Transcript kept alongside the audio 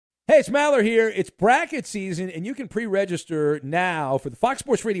Hey, it's Maller here. It's bracket season, and you can pre-register now for the Fox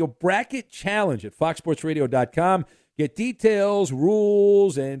Sports Radio Bracket Challenge at foxsportsradio.com. Get details,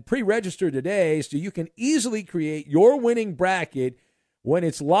 rules, and pre-register today so you can easily create your winning bracket when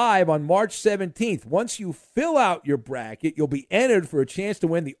it's live on March 17th. Once you fill out your bracket, you'll be entered for a chance to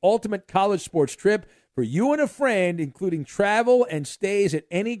win the ultimate college sports trip for you and a friend, including travel and stays at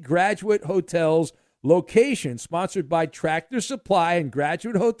any Graduate Hotels location, sponsored by Tractor Supply and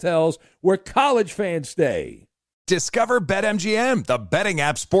Graduate Hotels, where college fans stay. Discover BetMGM, the betting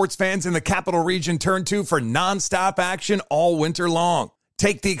app sports fans in the capital region turn to for nonstop action all winter long.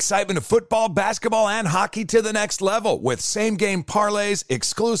 Take the excitement of football, basketball, and hockey to the next level with same-game parlays,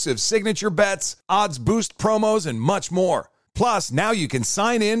 exclusive signature bets, odds boost promos, and much more. Plus, now you can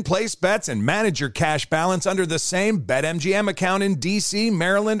sign in, place bets, and manage your cash balance under the same BetMGM account in D.C.,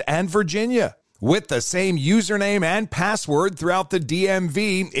 Maryland, and Virginia. With the same username and password throughout the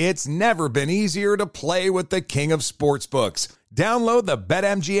DMV, it's never been easier to play with the king of sportsbooks. Download the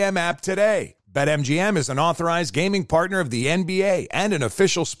BetMGM app today. BetMGM is an authorized gaming partner of the NBA and an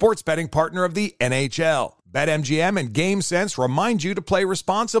official sports betting partner of the NHL. BetMGM and GameSense remind you to play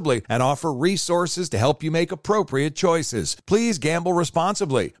responsibly and offer resources to help you make appropriate choices. Please gamble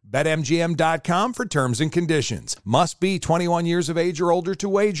responsibly. BetMGM.com for terms and conditions. Must be 21 years of age or older to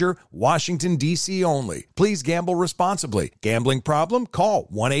wager. Washington, D.C. only. Please gamble responsibly. Gambling problem? Call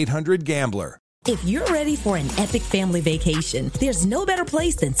 1-800-GAMBLER. If you're ready for an epic family vacation, there's no better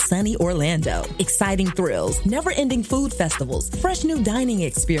place than sunny Orlando. Exciting thrills, never-ending food festivals, fresh new dining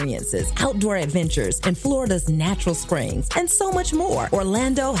experiences, outdoor adventures, and Florida's natural springs, and so much more.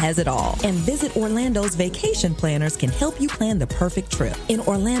 Orlando has it all. And Visit Orlando's vacation planners can help you plan the perfect trip. In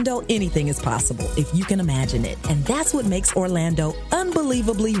Orlando, anything is possible if you can imagine it. And that's what makes Orlando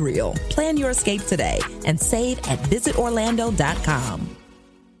unbelievably real. Plan your escape today and save at visitorlando.com.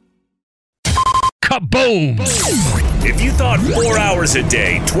 Kaboom! If you thought 4 hours a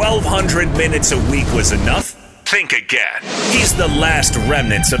day, 1,200 minutes a week was enough, think again. He's the last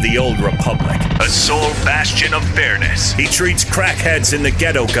remnants of the old republic, a sole bastion of fairness. He treats crackheads in the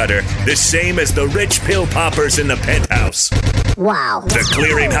ghetto gutter the same as the rich pill poppers in the penthouse. Wow. The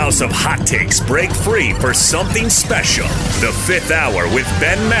clearinghouse of hot takes break free for something special. The Fifth Hour with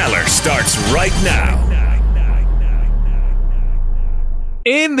Ben Maller starts right now.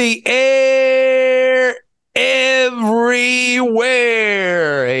 In the air, everywhere.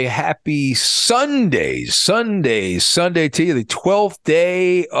 A happy Sunday to you, the 12th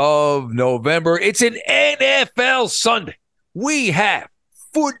day of November. It's an NFL Sunday. We have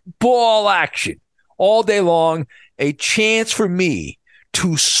football action all day long. A chance for me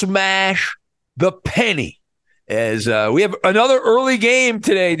to smash the penny. As we have another early game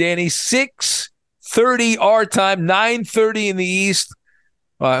today, Danny. 6:30 our time, 9:30 in the East.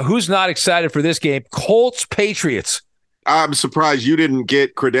 Who's not excited for this game? Colts, Patriots. I'm surprised you didn't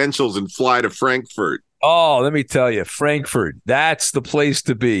get credentials and fly to Frankfurt. Oh, let me tell you, Frankfurt, that's the place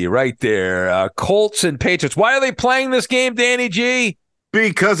to be right there. Colts and Patriots. Why are they playing this game, Danny G?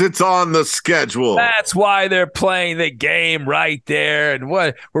 Because it's on the schedule. That's why they're playing the game right there. And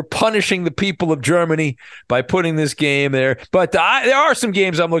what we're punishing the people of Germany by putting this game there. But there are some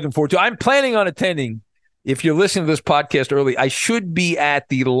games I'm looking forward to. I'm planning on attending. If you're listening to this podcast early, I should be at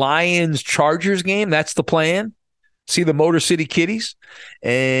the Lions-Chargers game. That's the plan. See the Motor City Kitties.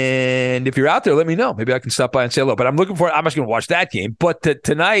 And if you're out there, let me know. Maybe I can stop by and say hello. But I'm looking for it. I'm just going to watch that game. But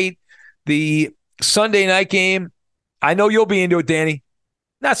tonight, the Sunday night game, I know you'll be into it, Danny.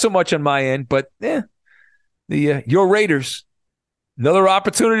 Not so much on my end, but your Raiders. Another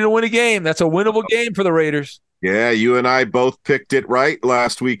opportunity to win a game. That's a winnable game for the Raiders. Yeah, you and I both picked it right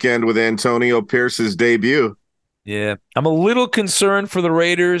last weekend with Antonio Pierce's debut. Yeah, I'm a little concerned for the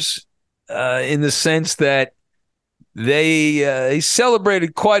Raiders in the sense that they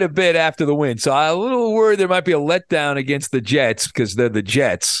celebrated quite a bit after the win. So I'm a little worried there might be a letdown against the Jets because they're the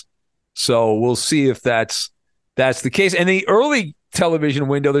Jets. So we'll see if that's the case. And the early television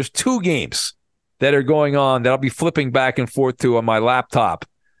window, there's two games that are going on that I'll be flipping back and forth to on my laptop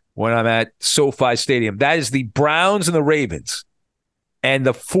when I'm at SoFi Stadium. That is the Browns and the Ravens and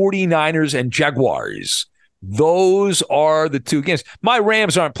the 49ers and Jaguars. Those are the two games. My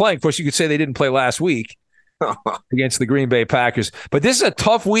Rams aren't playing. Of course, you could say they didn't play last week against the Green Bay Packers. But this is a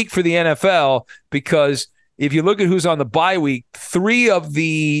tough week for the NFL because if you look at who's on the bye week, three of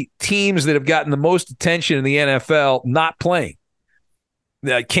the teams that have gotten the most attention in the NFL not playing.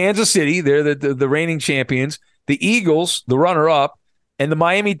 Kansas City, they're the reigning champions. The Eagles, the runner-up, and the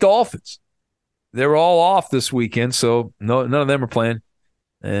Miami Dolphins. They're all off this weekend, so none of them are playing.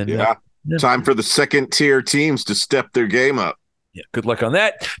 And time for the second-tier teams to step their game up. Yeah, good luck on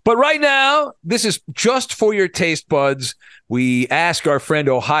that. But right now, this is just for your taste buds. We ask our friend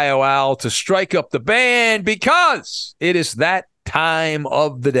Ohio Al to strike up the band because it is that time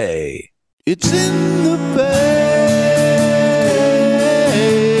of the day. It's in the bag.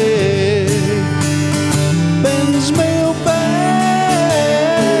 Ben's mailbag.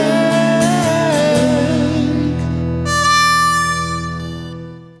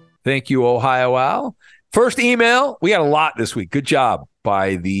 Thank you, Ohio Al. First email, we got a lot this week. Good job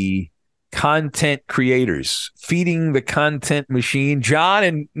by the content creators, feeding the content machine. John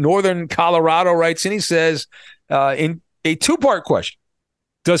in Northern Colorado writes in, he says, in a two-part question,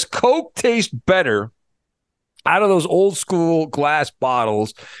 does Coke taste better out of those old school glass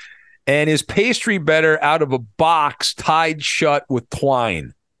bottles? And is pastry better out of a box tied shut with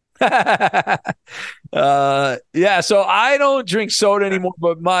twine? Yeah, so I don't drink soda anymore,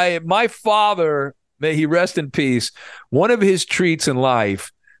 but my father, may he rest in peace, one of his treats in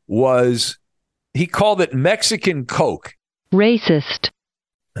life was, he called it Mexican Coke. Racist.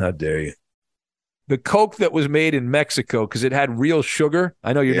 How dare you? The Coke that was made in Mexico, because it had real sugar.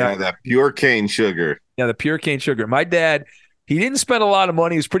 I know you're not. Yeah, that pure cane sugar. Yeah, the pure cane sugar. My dad, he didn't spend a lot of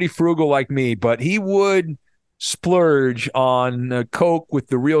money. He was pretty frugal like me, but he would splurge on Coke with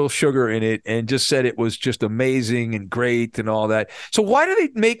the real sugar in it and just said it was just amazing and great and all that. So why do they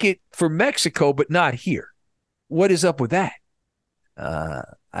make it for Mexico but not here? What is up with that? I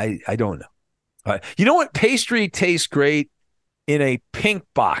don't know. You know what? Pastry tastes great in a pink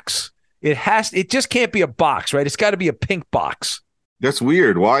box. It just can't be a box, right? It's got to be a pink box. That's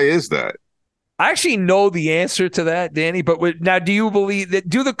weird. Why is that? I actually know the answer to that, Danny. But now, do you believe that?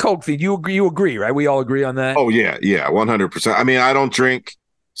 Do the Coke thing? You agree, right? We all agree on that. Oh yeah, 100%. I mean, I don't drink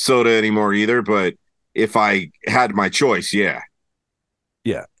soda anymore either, but if I had my choice, yeah.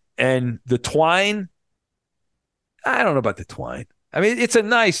 And the twine, I don't know about the twine. I mean, it's a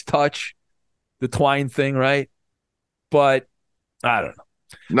nice touch, the twine thing, right? But I don't know.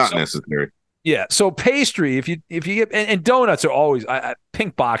 Not necessary. Yeah. So pastry, if you get and donuts are always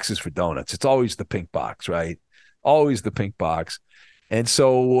pink boxes for donuts. It's always the pink box, right? Always the pink box. And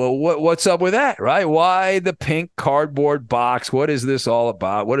so what's up with that, right? Why the pink cardboard box? What is this all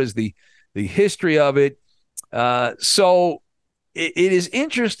about? What is the history of it? So it is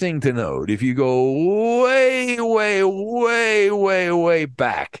interesting to note, if you go way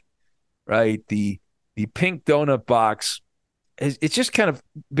back, right? The pink donut box, it's just kind of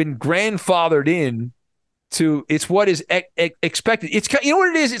been grandfathered in to, it's what is expected. It's, you know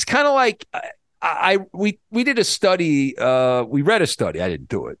what it is? It's kind of like we did a study. We read a study. I didn't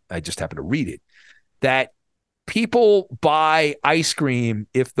do it. I just happened to read it, that people buy ice cream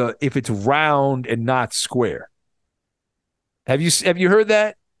if it's round and not square. Have you heard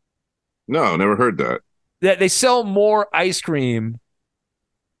that? No, never heard that. That they sell more ice cream.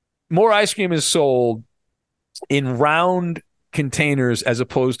 More ice cream is sold in round containers as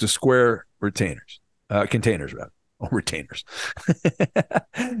opposed to square containers rather, or retainers.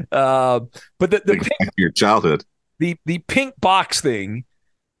 But the pink, your childhood, the pink box thing.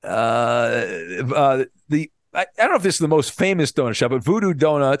 I don't know if this is the most famous donut shop, but Voodoo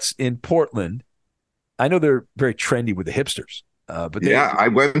Donuts in Portland. I know they're very trendy with the hipsters. But I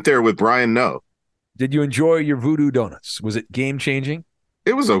went there with Brian Noe. Did you enjoy your Voodoo Donuts? Was it game changing?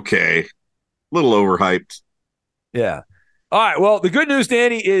 It was okay. A little overhyped. Yeah. All right. Well, the good news,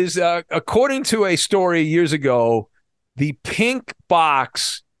 Danny, is according to a story years ago, the pink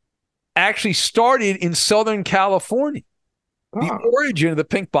box actually started in Southern California. Oh. The origin of the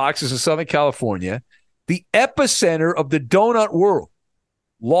pink box is in Southern California, the epicenter of the donut world.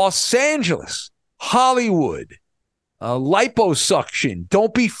 Los Angeles, Hollywood, liposuction,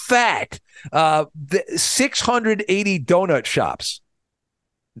 don't be fat, the 680 donut shops.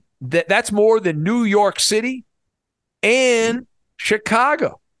 That's more than New York City and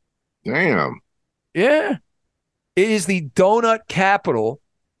Chicago. Damn. Yeah. It is the donut capital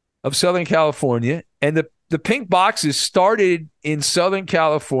of Southern California. And the pink boxes started in Southern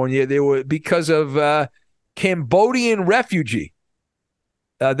California. They were because of Cambodian refugee.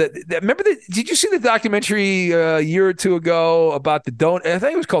 Remember did you see the documentary a year or two ago about the donut? I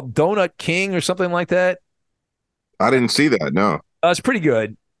think it was called Donut King or something like that. I didn't see that. No. It's pretty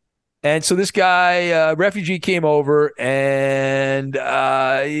good. And so this guy, refugee, came over and,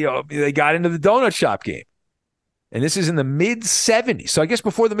 they got into the donut shop game. And this is in the mid-'70s. So I guess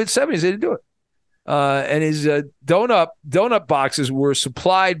before the mid-'70s, they didn't do it. And his donut boxes were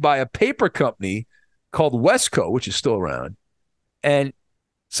supplied by a paper company called Wesco, which is still around. And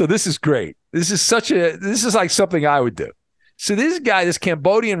so this is great. This is like something I would do. So this guy, this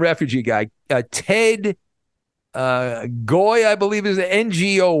Cambodian refugee guy, Ted Goy, I believe is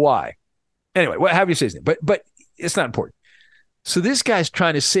Ngoy. Anyway, what have you say his name? But it's not important. So this guy's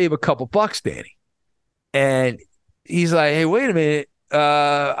trying to save a couple bucks, Danny, and he's like, "Hey, wait a minute,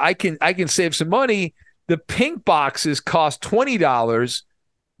 I can save some money. The pink boxes cost $20.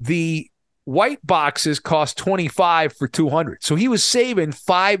 The white boxes cost $25 for 200. So he was saving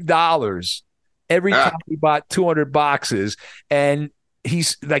 $5 every time he bought 200 boxes, and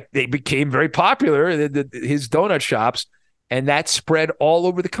he's like, they became very popular, his donut shops, and that spread all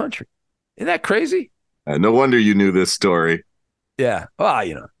over the country. Isn't that crazy? No wonder you knew this story. Yeah.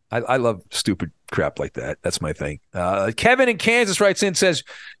 Well, I love stupid crap like that. That's my thing. Kevin in Kansas writes in, says,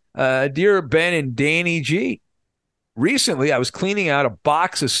 Dear Ben and Danny G, recently I was cleaning out a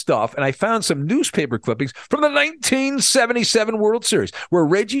box of stuff and I found some newspaper clippings from the 1977 World Series where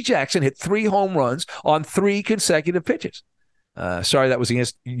Reggie Jackson hit 3 home runs on 3 consecutive pitches. Sorry, that was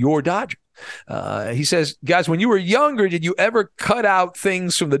against your Dodgers. He says, guys, when you were younger, did you ever cut out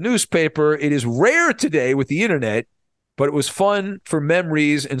things from the newspaper? It is rare today with the internet, but it was fun for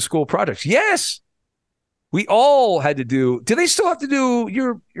memories and school projects. Yes, we all had to do. Do they still have to do?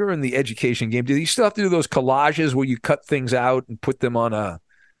 You're in the education game. Do you still have to do those collages where you cut things out and put them on a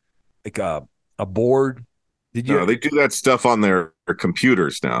board? Did you? No, they do that stuff on their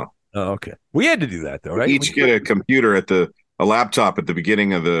computers now. Oh, okay. We had to do that though, right? Each get a computer a laptop at the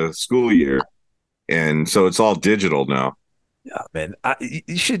beginning of the school year, and so it's all digital now. Yeah, man.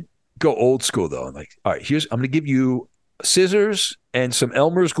 You should go old school though. Like, all right, I'm going to give you scissors and some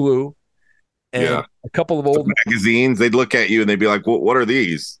Elmer's glue and a couple of old magazines. They'd look at you and they'd be like, what are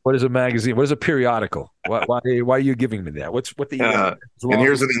these? What is a magazine? What is a periodical? Why are you giving me that? And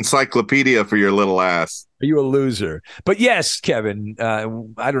here's an encyclopedia for your little ass. Are you a loser? But yes, Kevin,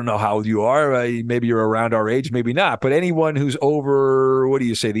 I don't know how old you are. Maybe you're around our age, maybe not. But anyone who's over, what do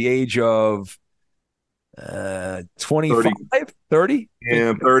you say, the age of 25, 30?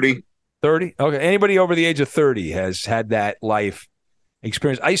 Yeah, 30. 30? Okay. Anybody over the age of 30 has had that life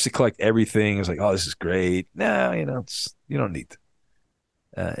experience. I used to collect everything. I was like, oh, this is great. No, you don't need to.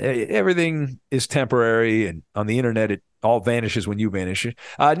 Everything is temporary, and on the internet, it all vanishes when you vanish.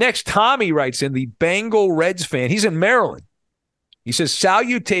 Next, Tommy writes in, the Bengal Reds fan. He's in Maryland. He says,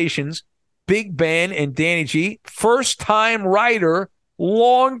 salutations, Big Ben and Danny G. First-time writer,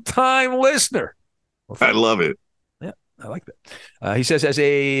 long-time listener. Well, I love it. Yeah, I like that. He says, as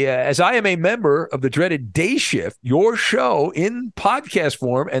I am a member of the dreaded Day Shift, your show in podcast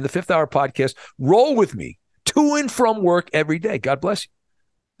form and the 5th Hour podcast roll with me to and from work every day. God bless you.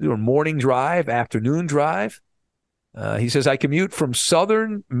 Doing morning drive, afternoon drive. He says, I commute from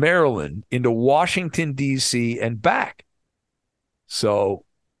Southern Maryland into Washington, D.C. and back. So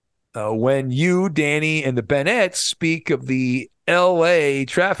when you, Danny, and the Bennett's speak of the L.A.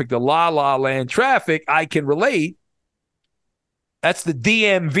 traffic, the La La Land traffic, I can relate. That's the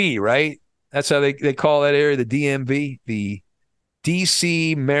DMV, right? That's how they call that area, the DMV, the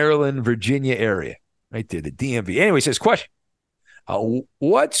D.C., Maryland, Virginia area. Right there, the DMV. Anyway, he says, question.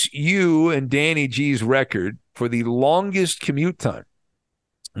 What's you and Danny G's record for the longest commute time?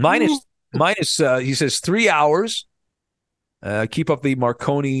 Mine is he says 3 hours. Keep up the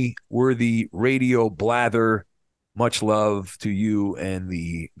Marconi-worthy radio blather. Much love to you and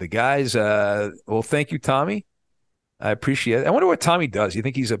the guys. Well, thank you, Tommy. I appreciate it. I wonder what Tommy does. You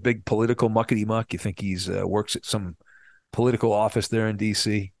think he's a big political muckety-muck? You think he's works at some political office there in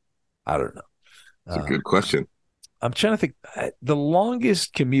D.C.? I don't know. That's a good question. I'm trying to think. The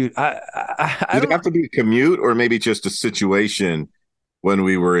longest commute. Did it have to be a commute or maybe just a situation when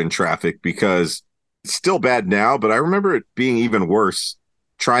we were in traffic? Because it's still bad now, but I remember it being even worse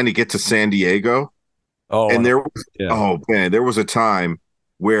trying to get to San Diego. Oh, and there was a time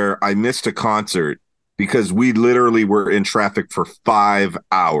where I missed a concert because we literally were in traffic for 5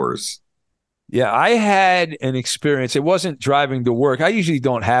 hours. Yeah, I had an experience. It wasn't driving to work. I usually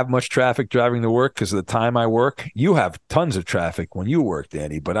don't have much traffic driving to work because of the time I work. You have tons of traffic when you work,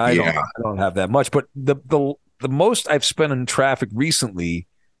 Danny, but I don't have that much. But the most I've spent in traffic recently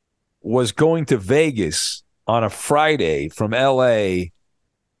was going to Vegas on a Friday from LA.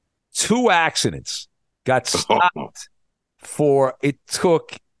 2 accidents. Got stopped it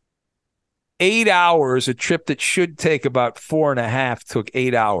took 8 hours. A trip that should take about 4.5 took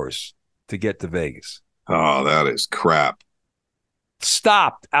 8 hours to get to Vegas. Oh, that is crap.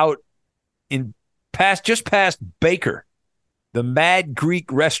 Stopped out just past Baker, the Mad Greek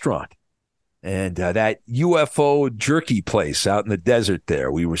restaurant, and that UFO jerky place out in the desert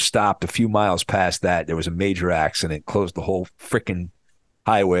there. We were stopped a few miles past that. There was a major accident, closed the whole freaking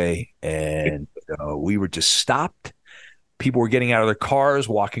highway, and we were just stopped. People were getting out of their cars,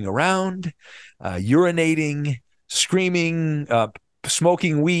 walking around. urinating, screaming,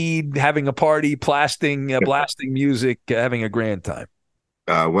 smoking weed, having a party, blasting music, having a grand time.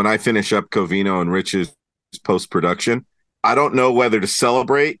 When I finish up Covino and Rich's post-production, I don't know whether to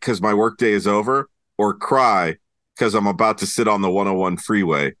celebrate because my workday is over or cry because I'm about to sit on the 101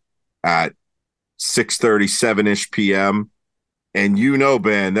 freeway at 6:37-ish p.m. And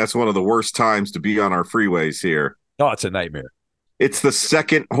Ben, that's one of the worst times to be on our freeways here. Oh, it's a nightmare. It's the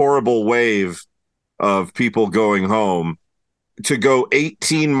second horrible wave of people going home. To go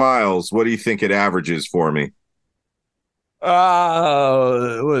 18 miles, what do you think it averages for me? It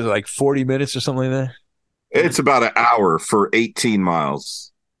was like 40 minutes or something like that. It's about an hour for 18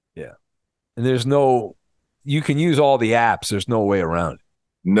 miles. Yeah. And you can use all the apps. There's no way around it.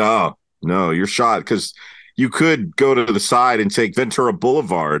 No, you're shot because you could go to the side and take Ventura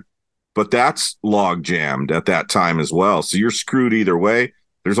Boulevard, but that's log jammed at that time as well. So you're screwed either way.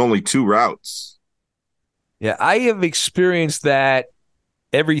 There's only 2 routes. Yeah, I have experienced that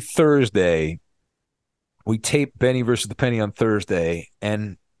every Thursday. We tape Benny versus the Penny on Thursday,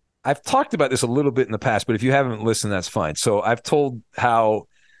 and I've talked about this a little bit in the past, but if you haven't listened, that's fine. So I've told how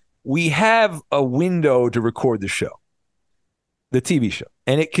we have a window to record the show, the TV show,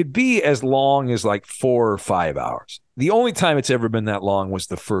 and it could be as long as like 4 or 5 hours. The only time it's ever been that long was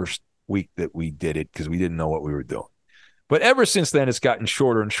the first week that we did it because we didn't know what we were doing. But ever since then, it's gotten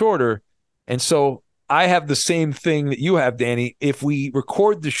shorter and shorter, and so I have the same thing that you have, Danny. If we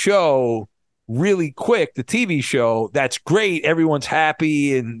record the show really quick, the TV show, that's great. Everyone's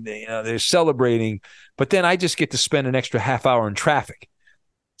happy and they're celebrating. But then I just get to spend an extra half hour in traffic.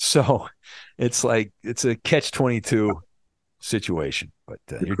 So it's like it's a catch-22 situation. But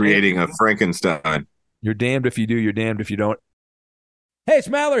you're creating a Frankenstein. You're damned if you do. You're damned if you don't. Hey, it's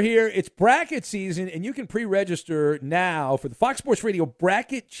Maller here. It's bracket season, and you can pre-register now for the Fox Sports Radio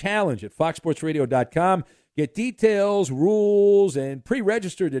Bracket Challenge at foxsportsradio.com. Get details, rules, and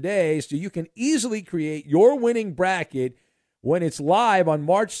pre-register today so you can easily create your winning bracket when it's live on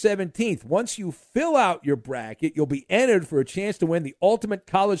March 17th. Once you fill out your bracket, you'll be entered for a chance to win the ultimate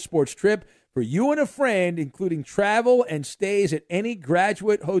college sports trip for you and a friend, including travel and stays at any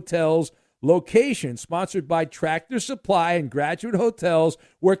Graduate Hotels location, sponsored by Tractor Supply and Graduate Hotels,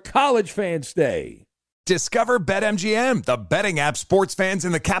 where college fans stay. Discover BetMGM, the betting app sports fans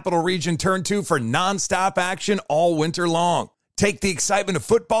in the capital region turn to for nonstop action all winter long. Take the excitement of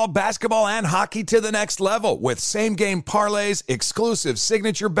football, basketball, and hockey to the next level with same-game parlays, exclusive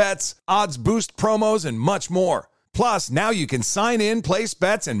signature bets, odds boost promos, and much more. Plus, now you can sign in, place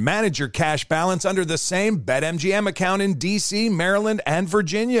bets, and manage your cash balance under the same BetMGM account in D.C., Maryland, and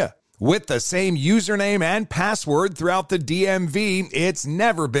Virginia. With the same username and password throughout the DMV, it's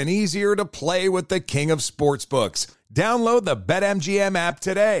never been easier to play with the king of sportsbooks. Download the BetMGM app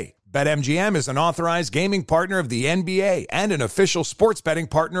today. BetMGM is an authorized gaming partner of the NBA and an official sports betting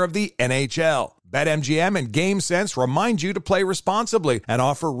partner of the NHL. BetMGM and GameSense remind you to play responsibly and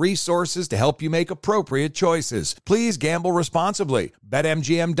offer resources to help you make appropriate choices. Please gamble responsibly.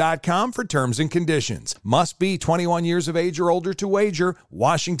 BetMGM.com for terms and conditions. Must be 21 years of age or older to wager.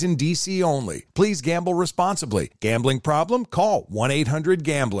 Washington, D.C. only. Please gamble responsibly. Gambling problem? Call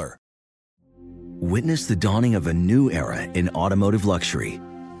 1-800-GAMBLER. Witness the dawning of a new era in automotive luxury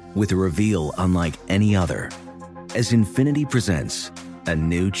with a reveal unlike any other as Infiniti presents a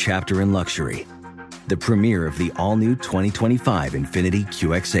new chapter in luxury. The premiere of the all-new 2025 Infiniti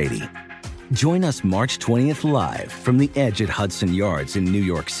QX80. Join us March 20th live from the Edge at Hudson Yards in New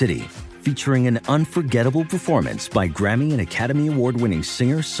York City, featuring an unforgettable performance by Grammy and Academy Award-winning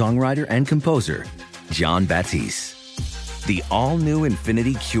singer, songwriter, and composer, Jon Batiste. The all-new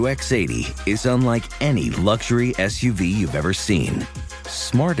Infiniti QX80 is unlike any luxury SUV you've ever seen.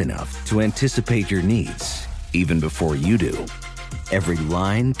 Smart enough to anticipate your needs, even before you do. Every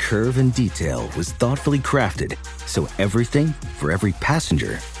line, curve, and detail was thoughtfully crafted so everything for every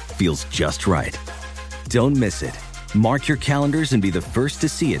passenger feels just right. Don't miss it. Mark your calendars and be the first to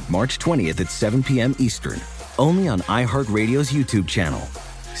see it March 20th at 7 p.m. Eastern, only on iHeartRadio's YouTube channel.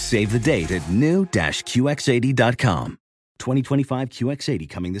 Save the date at new-QX80.com. 2025 QX80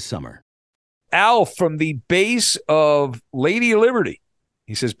 coming this summer. Al from the base of Lady Liberty.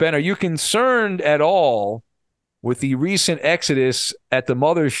 He says, Ben, are you concerned at all with the recent exodus at the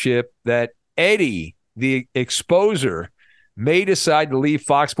mothership that Eddie, the exposer, may decide to leave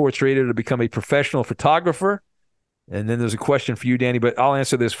Fox Sports Radio to become a professional photographer? And then there's a question for you, Danny, but I'll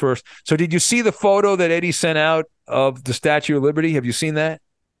answer this first. So did you see the photo that Eddie sent out of the Statue of Liberty? Have you seen that?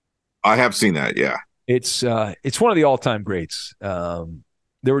 I have seen that, yeah. It's one of the all-time greats. There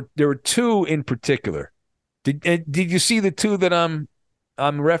were two in particular. Did you see the two that I'm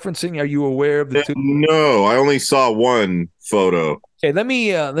I'm referencing? Are you aware of the two? No, I only saw one photo. Okay, let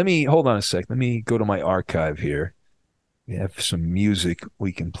me hold on a sec. Let me go to my archive here. We have some music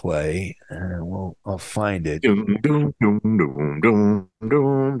we can play, and I'll find it.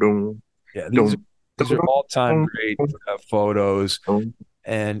 Yeah, these are all-time great photos.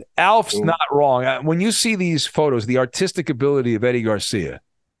 And Alf's not wrong. When you see these photos, the artistic ability of Eddie Garcia,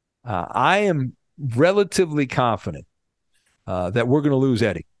 I am relatively confident that we're going to lose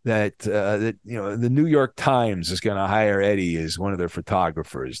Eddie. That the New York Times is going to hire Eddie as one of their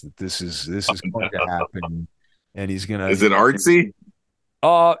photographers. That this is going to happen, and he's going to. Is it artsy?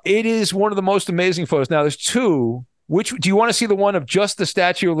 It is one of the most amazing photos. Now, there's two. Which do you want to see? The one of just the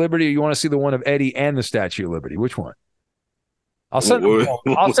Statue of Liberty, or you want to see the one of Eddie and the Statue of Liberty? Which one? I'll send them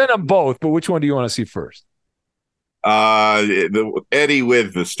both. I'll send them both. But which one do you want to see first? The Eddie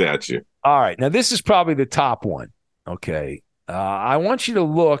with the statue. All right. Now, this is probably the top one. Okay. I want you to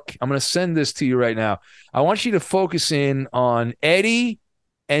look. I'm going to send this to you right now. I want you to focus in on Eddie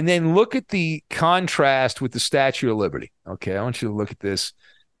and then look at the contrast with the Statue of Liberty. Okay. I want you to look at this.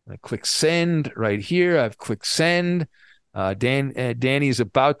 I click send right here. I've clicked send. Danny is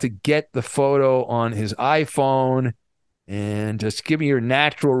about to get the photo on his iPhone. And just give me your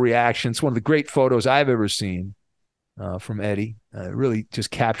natural reaction. It's one of the great photos I've ever seen from Eddie. Really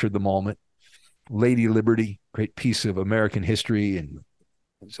just captured the moment. Lady Liberty, great piece of American history, and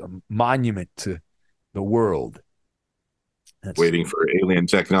it's a monument to the world. Waiting for alien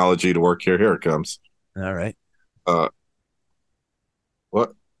technology to work here. Here it comes. All right.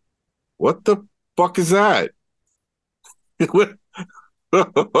 What the fuck is that? Well, I'm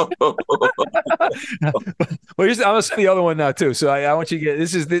gonna send the other one now too. So I want you to get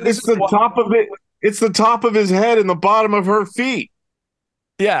this. It's the top of it. It's the top of his head and the bottom of her feet.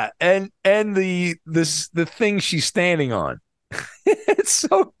 Yeah, and the thing she's standing on. It's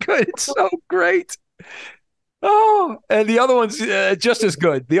so good. It's so great. Oh, and the other one's just as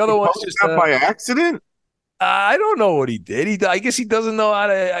good. The other one's just by accident. I don't know what he did. I guess he doesn't know how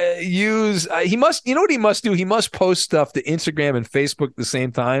to use. He must. You know what he must do? He must post stuff to Instagram and Facebook at the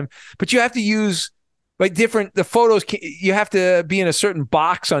same time. But you have to use like the photos. You have to be in a certain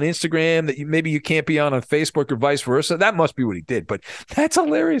box on Instagram that maybe you can't be on Facebook or vice versa. That must be what he did. But that's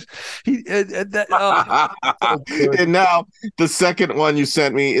hilarious. And now the second one you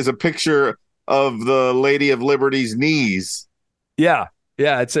sent me is a picture of the Lady of Liberty's knees. Yeah.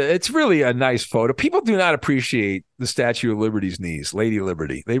 Yeah, it's really a nice photo. People do not appreciate the Statue of Liberty's knees, Lady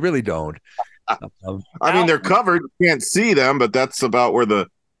Liberty. They really don't. I mean, they're covered. You can't see them, but that's about where the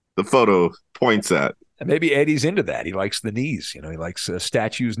photo points at. And maybe Eddie's into that. He likes the knees. He likes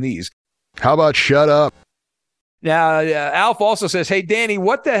statues' knees. How about shut up? Now, Alf also says, hey, Danny,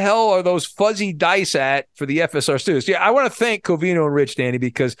 what the hell are those fuzzy dice at for the FSR Studios? Yeah, I want to thank Covino and Rich, Danny,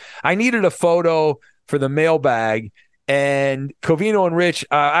 because I needed a photo for the mailbag. And Covino and Rich,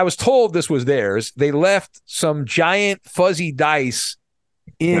 I was told this was theirs. They left some giant fuzzy dice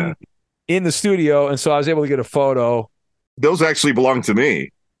in the studio, and so I was able to get a photo. Those actually belong to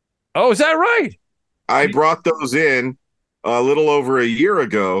me. Oh, is that right? I brought those in a little over a year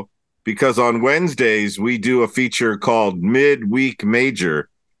ago because on Wednesdays we do a feature called Midweek Major,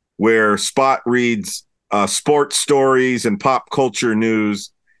 where Spot reads sports stories and pop culture news.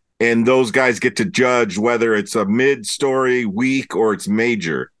 And those guys get to judge whether it's a mid-story, week, or it's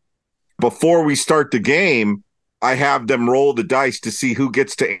major. Before we start the game, I have them roll the dice to see who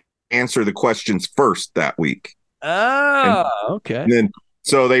gets to answer the questions first that week. Okay. And then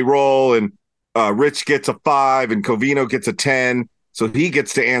so they roll, and Rich gets a 5, and Covino gets a 10. So he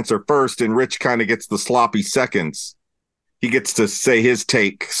gets to answer first, and Rich kind of gets the sloppy seconds. He gets to say his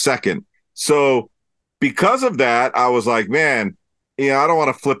take second. So because of that, I was like, man, I don't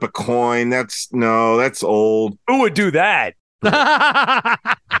want to flip a coin. That's old. Who would do that?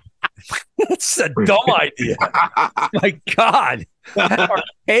 That's a dumb idea. My God. That's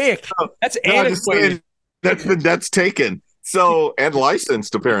archaic. That's antiquated. That's taken. So, and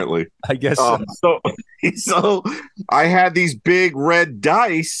licensed, apparently. I guess so I had these big red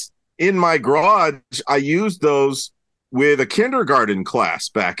dice in my garage. I used those with a kindergarten class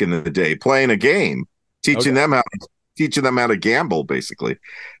back in the day, playing a game, teaching them how to gamble, basically.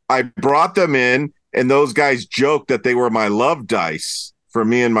 I brought them in, and those guys joked that they were my love dice for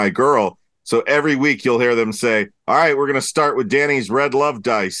me and my girl. So every week you'll hear them say, all right, we're going to start with Danny's red love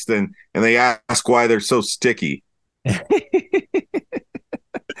dice. And they ask why they're so sticky. And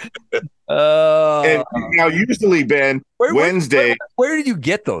now usually, Ben, Wednesday. Where did you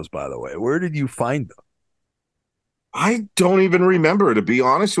get those, by the way? Where did you find them? I don't even remember, to be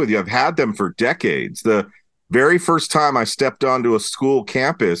honest with you. I've had them for decades. The very first time I stepped onto a school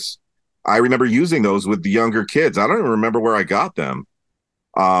campus, I remember using those with the younger kids. I don't even remember where I got them.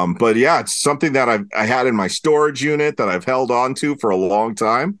 But yeah, it's something that I had in my storage unit that I've held on to for a long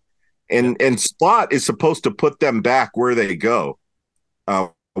time. And Spot is supposed to put them back where they go.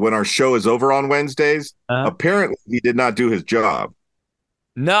 When our show is over on Wednesdays, apparently he did not do his job.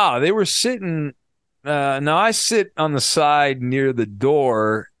 No, they were sitting. Now I sit on the side near the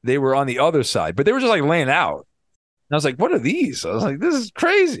door. They were on the other side, but they were just like laying out. And I was like, what are these? I was like, this is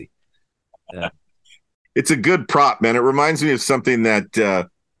crazy. Yeah. It's a good prop, man. It reminds me of something that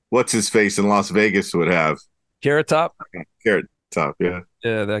what's his face in Las Vegas would have. Carrot Top? Carrot Top, yeah.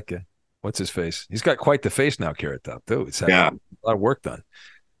 Yeah, that guy. What's his face? He's got quite the face now, Carrot Top, too. He's had a lot of work done.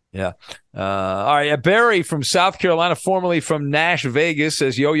 Yeah. All right. Barry from South Carolina, formerly from Nash Vegas,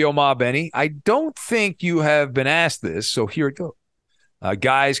 says, Yo-Yo Ma Benny. I don't think you have been asked this, so here it goes.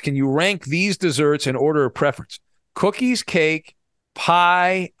 Guys, can you rank these desserts in order of preference? Cookies, cake,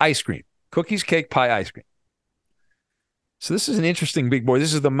 pie, ice cream. Cookies, cake, pie, ice cream. So this is an interesting big board.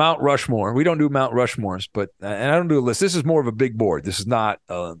 This is the Mount Rushmore. We don't do Mount Rushmores, but and I don't do a list. This is more of a big board. This is not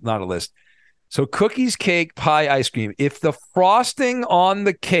a list. So cookies, cake, pie, ice cream. If the frosting on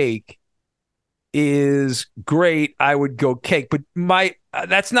the cake is great, I would go cake. But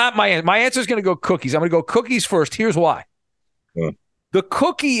that's not my answer. My answer is going to go cookies. I'm going to go cookies first. Here's why. Yeah. The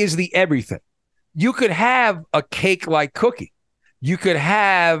cookie is the everything. You could have a cake-like cookie. You could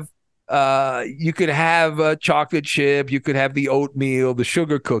have a chocolate chip. You could have the oatmeal, the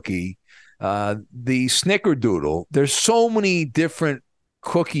sugar cookie, the snickerdoodle. There's so many different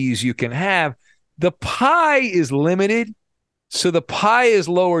cookies you can have. The pie is limited, so the pie is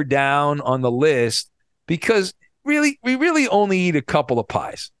lower down on the list because we really only eat a couple of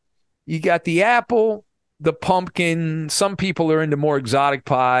pies. You got the apple, the pumpkin. Some people are into more exotic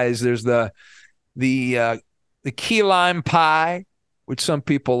pies. There's the key lime pie, which some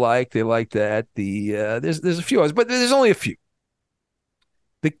people like. They like that. There's a few others, but there's only a few.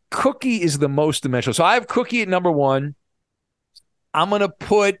 The cookie is the most dimensional. So I have cookie at number one. I'm going to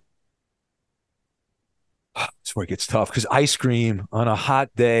put that's where it gets tough because ice cream on a hot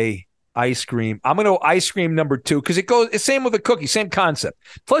day, ice cream. I'm going to go ice cream number two because it's same with the cookie, same concept.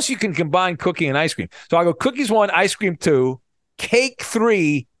 Plus, you can combine cookie and ice cream. So I'll go cookies one, ice cream two, cake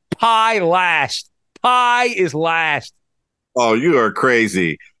three, pie last. Pie is last. Oh, you are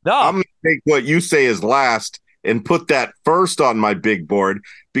crazy. No. I'm going to take what you say is last and put that first on my big board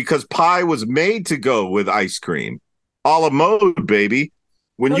because pie was made to go with ice cream. A la mode, baby.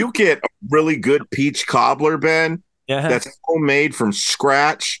 When you get a really good peach cobbler, Ben, that's homemade from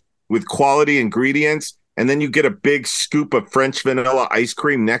scratch with quality ingredients, and then you get a big scoop of French vanilla ice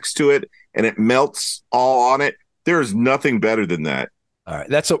cream next to it, and it melts all on it, there is nothing better than that. All right.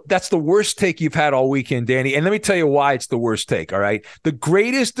 That's the worst take you've had all weekend, Danny. And let me tell you why it's the worst take, all right? The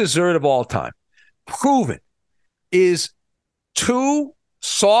greatest dessert of all time, proven, is 2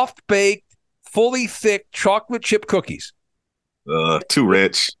 soft-baked, fully thick chocolate chip cookies. Too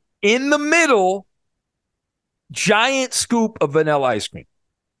rich. In the middle, giant scoop of vanilla ice cream.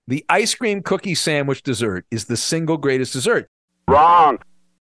 The ice cream cookie sandwich dessert is the single greatest dessert. Wrong.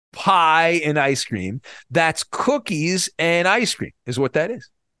 Pie and ice cream. That's cookies and ice cream is what that is.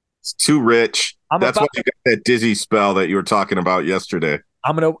 It's too rich. That's why you got that dizzy spell that you were talking about yesterday.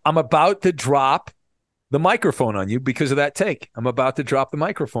 I'm about to drop the microphone on you because of that take. I'm about to drop the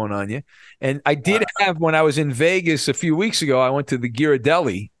microphone on you. And I did have, when I was in Vegas a few weeks ago, I went to the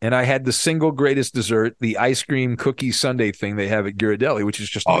Ghirardelli and I had the single greatest dessert, the ice cream cookie sundae thing they have at Ghirardelli, which is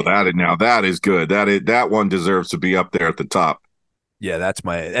just that is good. That one deserves to be up there at the top. Yeah,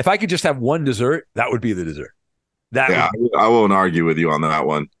 if I could just have one dessert, that would be the dessert. I won't argue with you on that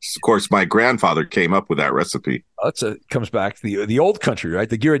one. Of course, my grandfather came up with that recipe. Comes back to the old country, right?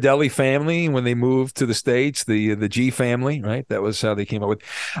 The Ghirardelli family, when they moved to the States, the G family, right? That was how they came up with.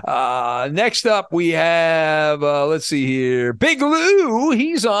 Next up, we have, let's see here. Big Lou,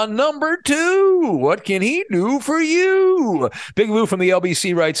 he's on number 2. What can he do for you? Big Lou from the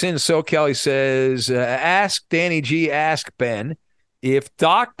LBC writes in, SoCal, he says, ask Danny G, ask Ben. If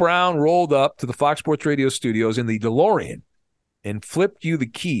Doc Brown rolled up to the Fox Sports Radio studios in the DeLorean and flipped you the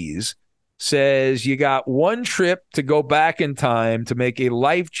keys, says you got one trip to go back in time to make a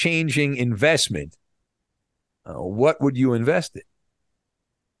life-changing investment, what would you invest in?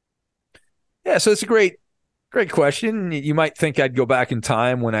 Yeah, so it's a great question. You might think I'd go back in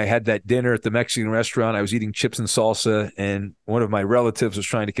time when I had that dinner at the Mexican restaurant. I was eating chips and salsa, and one of my relatives was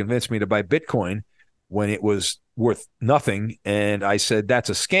trying to convince me to buy Bitcoin when it was worth nothing. And I said, that's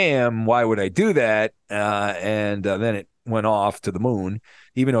a scam. Why would I do that? And then it went off to the moon.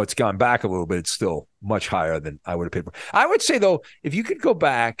 Even though it's gone back a little bit, it's still much higher than I would have paid for. I would say, though, if you could go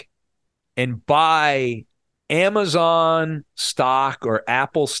back and buy Amazon stock or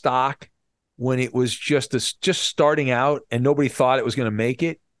Apple stock when it was just starting out and nobody thought it was going to make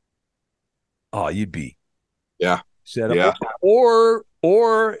it, you'd be set up. Yeah. Or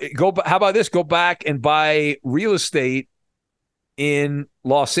go. How about this? Go back and buy real estate in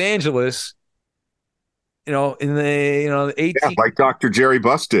Los Angeles. In the 18 like Dr. Jerry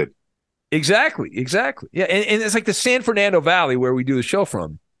Buss did. Exactly. Yeah, and it's like the San Fernando Valley where we do the show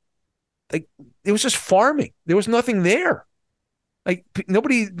from. Like, it was just farming. There was nothing there. Like,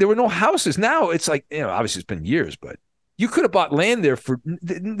 there were no houses. Now it's like, obviously it's been years, but you could have bought land there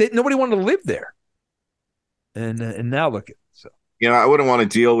nobody wanted to live there. And now look at it. So. I wouldn't want to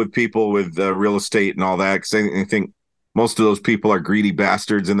deal with people with real estate and all that, because I think most of those people are greedy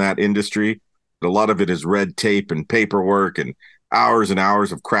bastards in that industry. But a lot of it is red tape and paperwork and hours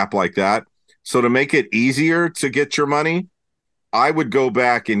of crap like that. So to make it easier to get your money, I would go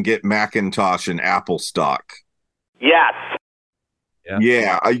back and get Macintosh and Apple stock. Yes.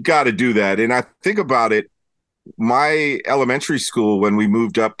 Yeah, I got to do that. And I think about it, my elementary school, when we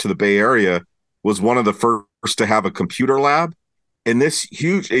moved up to the Bay Area, was one of the first to have a computer lab. And it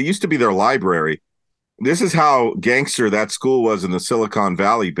used to be their library. This is how gangster that school was in the Silicon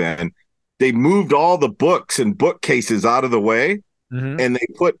Valley, Ben. They moved all the books and bookcases out of the way, and they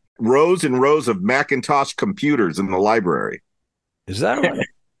put rows and rows of Macintosh computers in the library. Is that right?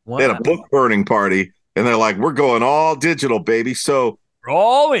 Wow. They had a book burning party, and they're like, we're going all digital, baby. So we're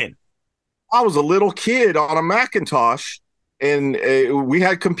all in. I was a little kid on a Macintosh, and we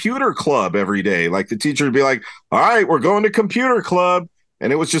had computer club every day. Like, the teacher would be like, all right, we're going to computer club.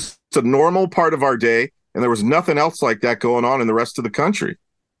 And it was just a normal part of our day. And there was nothing else like that going on in the rest of the country.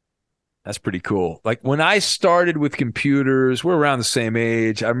 That's pretty cool. Like, when I started with computers, we're around the same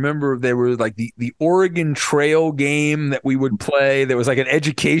age. I remember there were like the Oregon Trail game that we would play. There was like an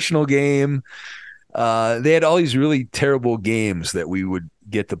educational game. They had all these really terrible games that we would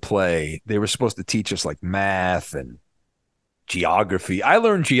get to play. They were supposed to teach us like math and geography. I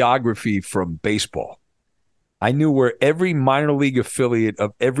learned geography from baseball. I knew where every minor league affiliate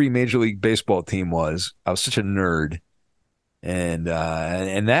of every Major League Baseball team was. I was such a nerd. And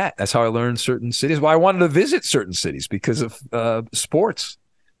that's how I learned certain cities. Well, I wanted to visit certain cities because of sports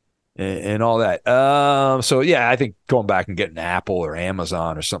and all that. So, yeah, I think going back and getting Apple or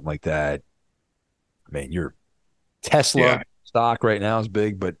Amazon or something like that, man, your Tesla stock right now is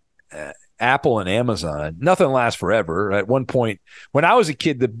big, but Apple and Amazon, nothing lasts forever. At one point, when I was a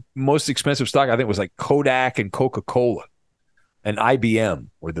kid, the most expensive stock I think was like Kodak and Coca-Cola. And IBM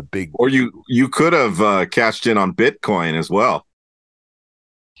were the big. Or you could have cashed in on Bitcoin as well.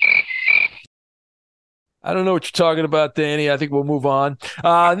 I don't know what you're talking about, Danny. I think we'll move on.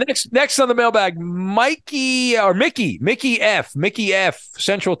 Next on the mailbag, Mickey F,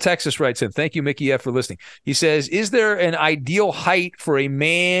 Central Texas writes in. Thank you, Mickey F, for listening. He says, is there an ideal height for a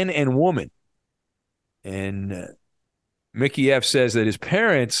man and woman? And Mickey F says that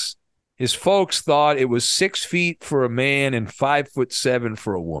his folks thought it was 6 feet for a man and 5'7"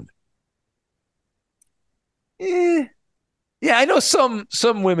 for a woman. Yeah, I know some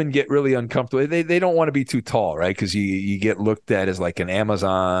women get really uncomfortable. They don't want to be too tall, right? Because you get looked at as like an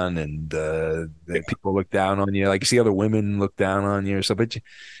Amazon, and people look down on you. Like, you see other women look down on you or something.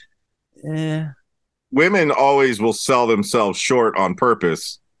 But women always will sell themselves short on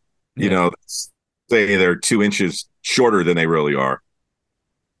purpose. Say they're 2 inches shorter than they really are.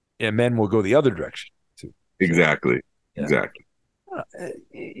 Yeah, men will go the other direction too. Exactly. Yeah. Exactly.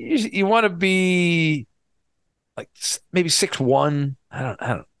 You want to be like maybe 6'1". I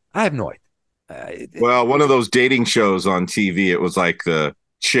don't. I have no idea. Well, one of those dating shows on TV, it was like the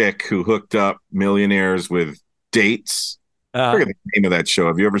chick who hooked up millionaires with dates. I forget the name of that show.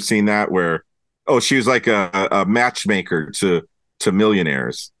 Have you ever seen that? Where she was like a matchmaker to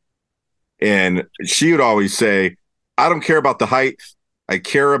millionaires, and she would always say, "I don't care about the height. I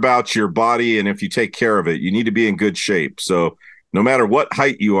care about your body, and if you take care of it, you need to be in good shape. So no matter what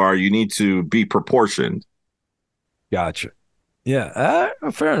height you are, you need to be proportioned." Gotcha. Yeah,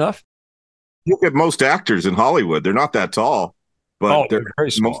 fair enough. Look at most actors in Hollywood. They're not that tall, but they're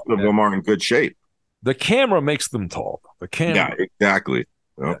very small. Most of them are in good shape. The camera makes them tall. The camera. Yeah, exactly.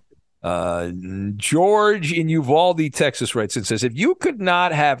 George in Uvalde, Texas writes and says, if you could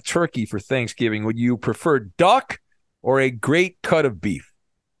not have turkey for Thanksgiving, would you prefer duck or a great cut of beef?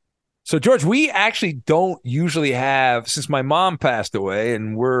 So, George, we actually don't usually have, since my mom passed away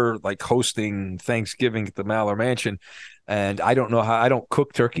and we're like hosting Thanksgiving at the Maller Mansion, and I don't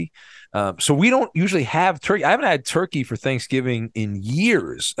cook turkey. So we don't usually have turkey. I haven't had turkey for Thanksgiving in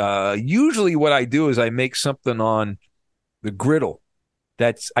years. Usually what I do is I make something on the griddle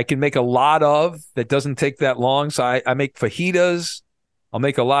that's I can make a lot of that doesn't take that long. So I make fajitas. I'll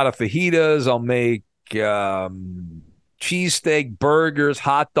make a lot of fajitas. I'll make cheesesteak, burgers,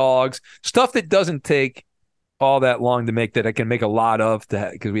 hot dogs, stuff that doesn't take all that long to make that I can make a lot of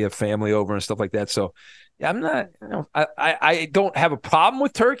because we have family over and stuff like that. So yeah, I'm not, I don't have a problem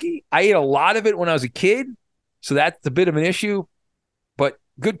with turkey. I ate a lot of it when I was a kid. So that's a bit of an issue, but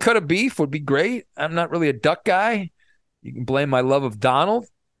good cut of beef would be great. I'm not really a duck guy. You can blame my love of Donald.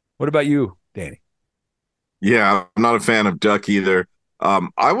 What about you, Danny? Yeah, I'm not a fan of duck either.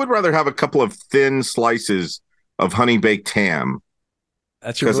 I would rather have a couple of thin slices of honey baked ham.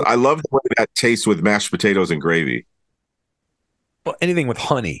 That's because I love the way that tastes with mashed potatoes and gravy. Well, anything with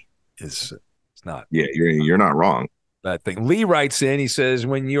honey is it's not. Yeah, you're not wrong. That thing. Lee writes in. He says,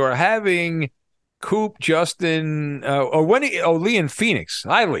 when you are having Coop, Justin, Lee in Phoenix.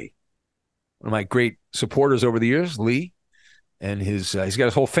 Hi, Lee. One of my great supporters over the years, Lee, and he's got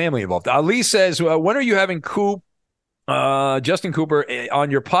his whole family involved. Lee says, when are you having Coop, Justin Cooper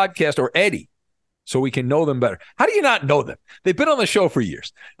on your podcast, or Eddie, so we can know them better? How do you not know them? They've been on the show for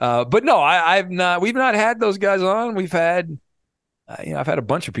years. But no, I've not. We've not had those guys on. We've had, I've had a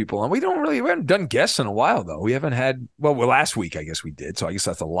bunch of people on. We haven't done guests in a while though. We haven't had. Well, last week I guess we did. So I guess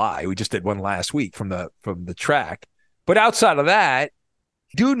that's a lie. We just did one last week from the track. But outside of that,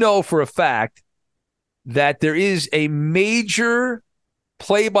 do know for a fact that there is a major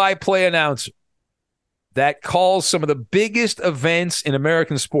play-by-play announcer that calls some of the biggest events in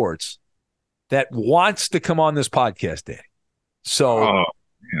American sports that wants to come on this podcast, Danny. So,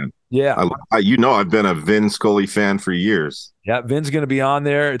 man. Yeah. I've been a Vin Scully fan for years. Yeah, Vin's going to be on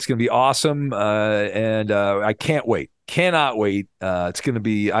there. It's going to be awesome, and I can't wait. Cannot wait. It's going to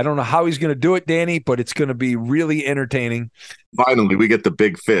be, I don't know how he's going to do it, Danny, but it's going to be really entertaining. Finally, we get the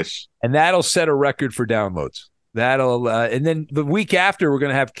big fish. And that'll set a record for downloads. And then the week after, we're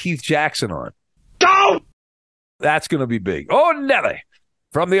going to have Keith Jackson on. Go! That's going to be big. Oh, Nelly.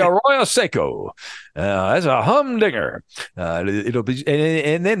 From the Arroyo Seco, as a humdinger. It'll be,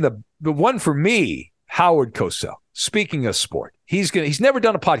 and then the one for me, Howard Cosell. Speaking of sport, he's never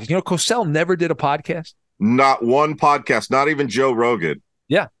done a podcast. You know, Cosell never did a podcast. Not one podcast, not even Joe Rogan.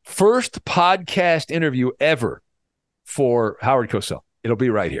 Yeah, first podcast interview ever for Howard Cosell. It'll be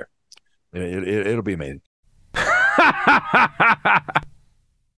right here. It'll be amazing.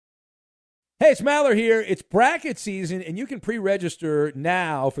 Hey, it's Maller here. It's bracket season, and you can pre-register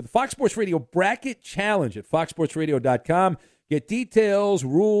now for the Fox Sports Radio Bracket Challenge at foxsportsradio.com. Get details,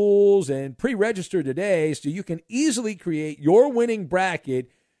 rules, and pre-register today so you can easily create your winning bracket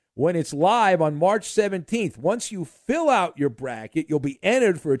when it's live on March 17th. Once you fill out your bracket, you'll be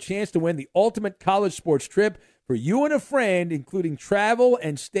entered for a chance to win the ultimate college sports trip for you and a friend, including travel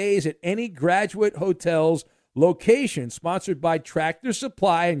and stays at any Graduate Hotels location, sponsored by Tractor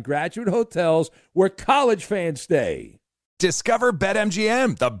Supply and Graduate Hotels, where college fans stay. Discover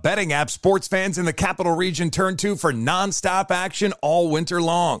BetMGM, the betting app sports fans in the capital region turn to for nonstop action all winter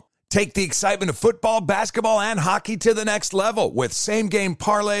long. Take the excitement of football, basketball, and hockey to the next level with same-game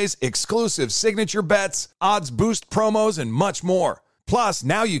parlays, exclusive signature bets, odds boost promos, and much more. Plus,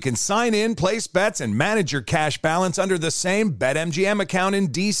 now you can sign in, place bets, and manage your cash balance under the same BetMGM account in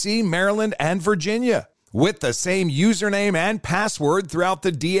D.C., Maryland, and Virginia. With the same username and password throughout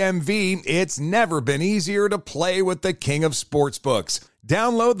the DMV, it's never been easier to play with the king of sportsbooks.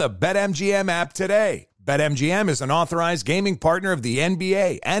 Download the BetMGM app today. BetMGM is an authorized gaming partner of the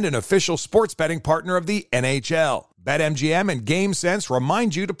NBA and an official sports betting partner of the NHL. BetMGM and GameSense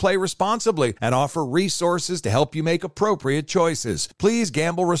remind you to play responsibly and offer resources to help you make appropriate choices. Please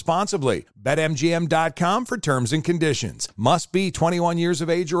gamble responsibly. BetMGM.com for terms and conditions. Must be 21 years of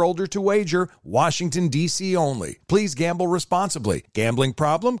age or older to wager. Washington, D.C. only. Please gamble responsibly. Gambling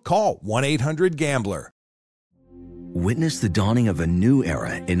problem? Call 1-800-GAMBLER. Witness the dawning of a new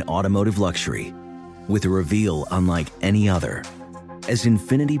era in automotive luxury with a reveal unlike any other as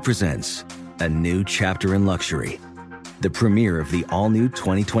Infiniti presents a new chapter in luxury. The premiere of the all-new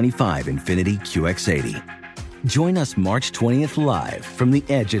 2025 Infiniti QX80. Join us March 20th live from the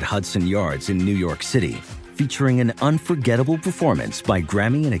Edge at Hudson Yards in New York City, featuring an unforgettable performance by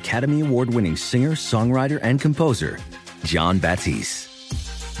Grammy and Academy Award-winning singer, songwriter, and composer, Jon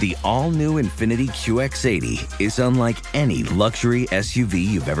Batiste. The all-new Infiniti QX80 is unlike any luxury SUV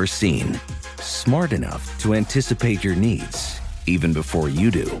you've ever seen. Smart enough to anticipate your needs, even before you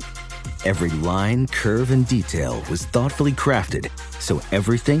do. Every line, curve, and detail was thoughtfully crafted so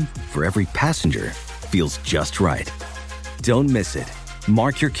everything for every passenger feels just right. Don't miss it.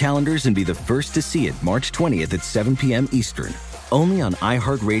 Mark your calendars and be the first to see it March 20th at 7 p.m. Eastern, only on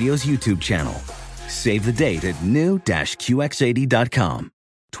iHeartRadio's YouTube channel. Save the date at new-QX80.com.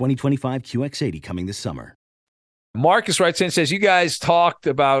 2025 QX80 coming this summer. Marcus writes in and says, you guys talked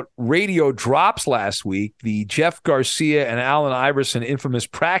about radio drops last week. The Jeff Garcia and Allen Iverson infamous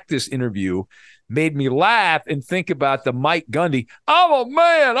practice interview made me laugh and think about the Mike Gundy, I'm a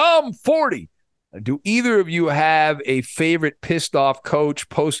man, I'm 40. Do either of you have a favorite pissed off coach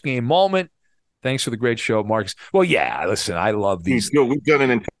post-game moment? Thanks for the great show, Marcus. Well, yeah, listen, I love these. We've done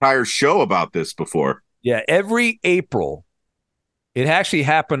an entire show about this before. Yeah, every April. It actually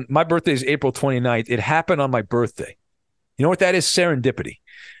happened. My birthday is April 29th. It happened on my birthday. You know what that is? Serendipity.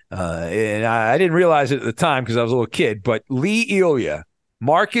 And I didn't realize it at the time because I was a little kid. But Lee Elia,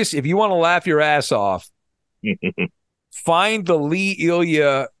 Marcus, if you want to laugh your ass off, find the Lee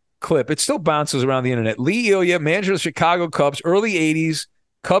Elia clip. It still bounces around the internet. Lee Elia, manager of the Chicago Cubs, early 80s.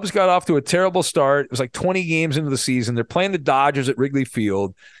 Cubs got off to a terrible start. It was like 20 games into the season. They're playing the Dodgers at Wrigley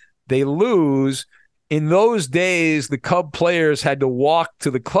Field. They lose. In those days, the Cub players had to walk to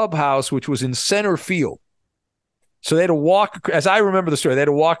the clubhouse, which was in center field. So they had to walk, as I remember the story, they had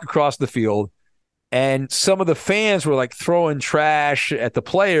to walk across the field, and some of the fans were like throwing trash at the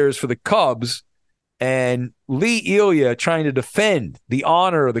players for the Cubs, and Lee Elia, trying to defend the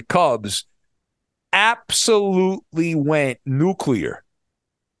honor of the Cubs, absolutely went nuclear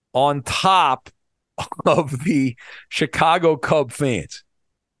on top of the Chicago Cub fans.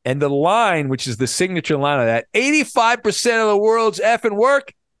 And the line, which is the signature line of that, 85% of the world's effing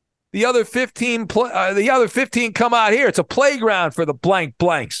work. The other 15 come out here. It's a playground for the blank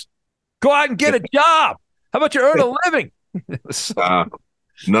blanks. Go out and get a job. How about you earn a living?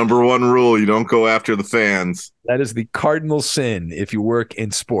 Number one rule, you don't go after the fans. That is the cardinal sin if you work in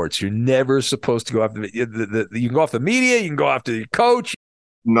sports. You're never supposed to go after you can go after the media, you can go after your coach.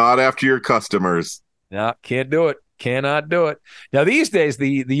 Not after your customers. No, can't do it. Cannot do it. Now, these days,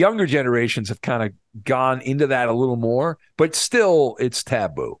 the younger generations have kind of gone into that a little more, but still, it's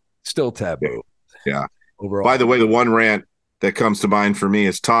taboo. Still taboo. Yeah. Overall. By the way, the one rant that comes to mind for me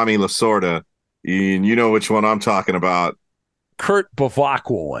is Tommy Lasorda. You know which one I'm talking about. Kurt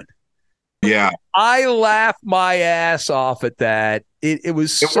Bavacqua one. Yeah. I laughed my ass off at that. It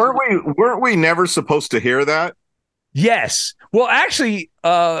was weren't we never supposed to hear that? Yes. Well, actually,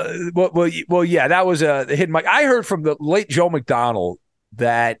 well, yeah, that was a hidden mic. I heard from the late Joe McDonald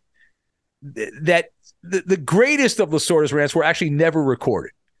that the greatest of Lasorda's rants were actually never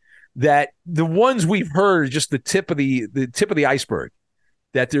recorded. That the ones we've heard are just the tip of the iceberg.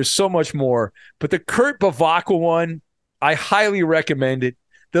 That there's so much more. But the Kurt Bavacqua one, I highly recommend it.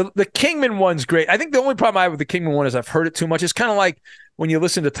 The Kingman one's great. I think the only problem I have with the Kingman one is I've heard it too much. It's kind of like when you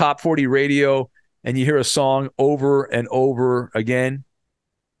listen to Top 40 radio and you hear a song over and over again.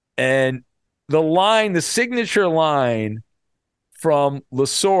 And the signature line from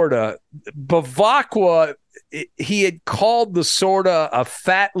Lasorda, Bavacqua, he had called Lasorda a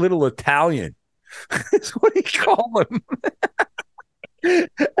fat little Italian. That's what he called him.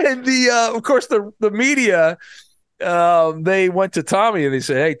 And of course, the media, they went to Tommy and they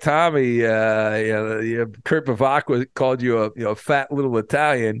said, "Hey, Tommy, Kurt Bavacqua called you a fat little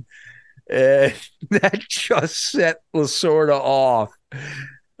Italian." And that just set Lasorda off.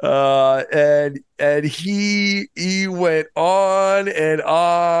 And he went on and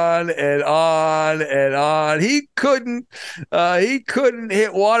on and on and on. He couldn't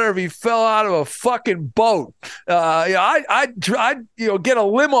hit water if he fell out of a fucking boat. I'd get a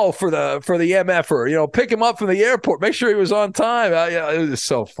limo for the MFer, pick him up from the airport, make sure he was on time. It was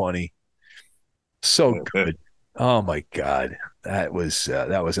so funny. So good. Oh my God. That was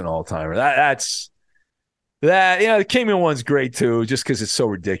an all-timer. The Kingman one's great too, just because it's so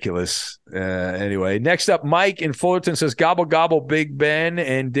ridiculous. Anyway, next up, Mike in Fullerton says, "Gobble gobble, Big Ben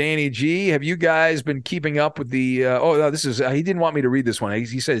and Danny G. Have you guys been keeping up with the?" This is he didn't want me to read this one.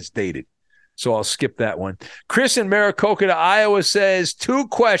 He said it's dated, so I'll skip that one. Chris in Maricopa, Iowa says 2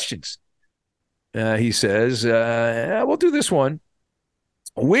 questions. He says, "We'll do this one.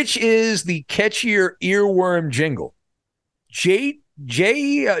 Which is the catchier earworm jingle?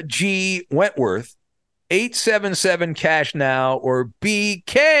 J.G. Wentworth, 877 Cash Now, or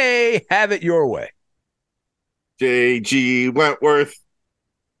BK, Have It Your Way?" J.G. Wentworth.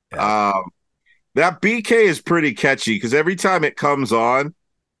 Yeah. That BK is pretty catchy because every time it comes on,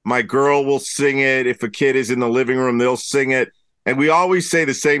 my girl will sing it. If a kid is in the living room, they'll sing it. And we always say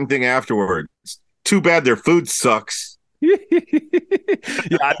the same thing afterwards. Too bad their food sucks.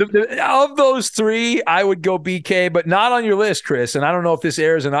 Yeah, of those three, I would go BK, but not on your list, Chris. And I don't know if this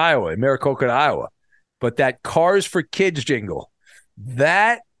airs in Iowa, in Maricopa, Iowa, but that Cars for Kids jingle,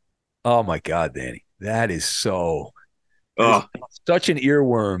 that, oh my God, Danny, that is such an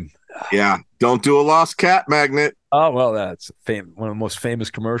earworm. Yeah, don't do a lost cat magnet. Oh, well, that's one of the most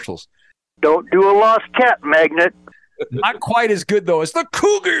famous commercials. Don't do a lost cat magnet. Not quite as good, though, as the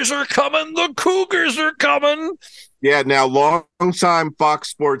Cougars are coming. The Cougars are coming. Yeah, now long-time Fox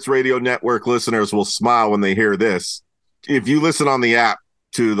Sports Radio Network listeners will smile when they hear this. If you listen on the app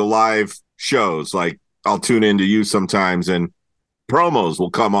to the live shows, like I'll tune into you sometimes, and promos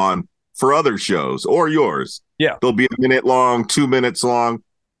will come on for other shows or yours. Yeah. They'll be a minute long, 2 minutes long.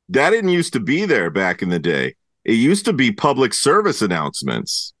 That didn't used to be there back in the day. It used to be public service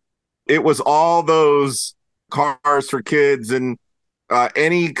announcements. It was all those Cars for Kids and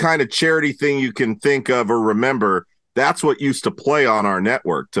any kind of charity thing you can think of or remember. That's what used to play on our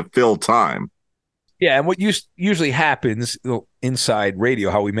network to fill time. Yeah, and what usually happens inside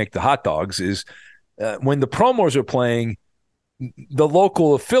radio, how we make the hot dogs, is when the promos are playing, the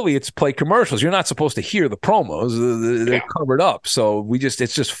local affiliates play commercials. You're not supposed to hear the promos. They're covered up. So it's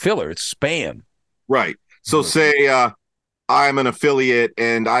just filler. It's spam. Right. So say I'm an affiliate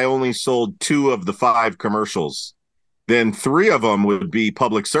and I only sold 2 of the 5 commercials. Then 3 of them would be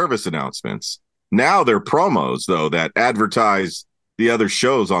public service announcements. Now they're promos, though, that advertise the other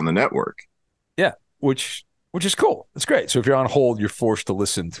shows on the network. Yeah, which is cool. It's great. So if you're on hold, you're forced to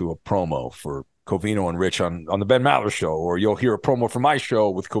listen to a promo for Covino and Rich on the Ben Maller Show, or you'll hear a promo for my show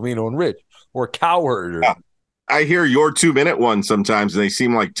with Covino and Rich, or Cowherd. I hear your 2-minute ones sometimes, and they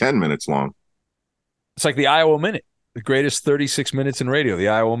seem like 10 minutes long. It's like the Iowa Minute, the greatest 36 minutes in radio, the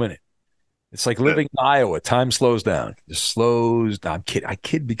Iowa Minute. It's like living in Iowa. Time slows down. Just slows down. I'm kidding. I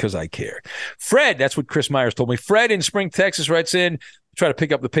kid because I care. Fred, that's what Chris Myers told me. Fred in Spring, Texas writes in, try to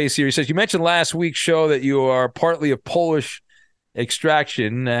pick up the pace here. He says, you mentioned last week's show that you are partly of Polish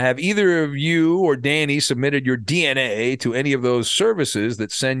extraction. Have either of you or Danny submitted your DNA to any of those services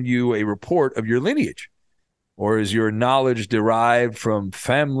that send you a report of your lineage? Or is your knowledge derived from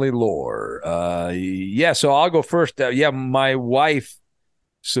family lore? Yeah, so I'll go first. My wife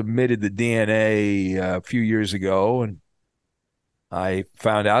submitted the DNA a few years ago, and I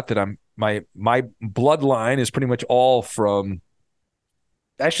found out that my bloodline is pretty much all from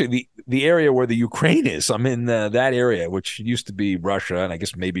actually the area where the Ukraine is. I'm in that area, which used to be Russia, and I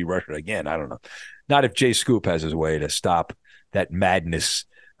guess maybe Russia again. I don't know. Not if Jay Scoop has his way to stop that madness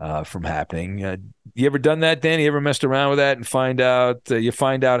from happening. You ever done that, Dan? You ever messed around with that and find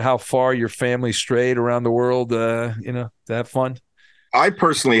out how far your family strayed around the world, to have fun? I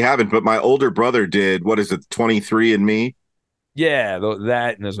personally haven't, but my older brother did. What is it, 23andMe? Yeah,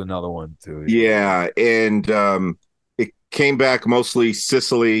 that, and there's another one too. Yeah, and it came back mostly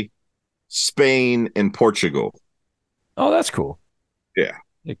Sicily, Spain, and Portugal. Oh, that's cool. Yeah,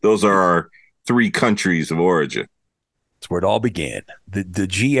 those are our 3 countries of origin. That's where it all began. The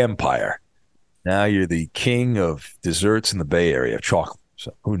G Empire. Now you're the king of desserts in the Bay Area, chocolate.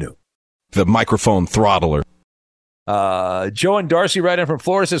 So who knew? The microphone throttler. Joe and Darcy right in from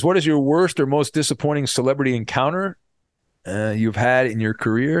Florida says, what is your worst or most disappointing celebrity encounter you've had in your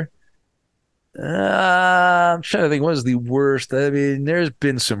career? I'm trying to think, what is the worst? I mean, there's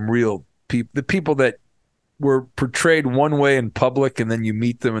been some real people, the people that were portrayed one way in public, and then you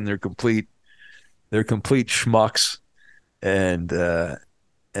meet them and they're complete schmucks and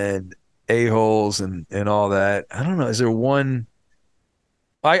a-holes and all that. I don't know. Is there one?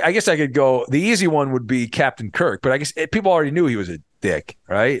 I guess I could go. The easy one would be Captain Kirk, but I guess people already knew he was a dick,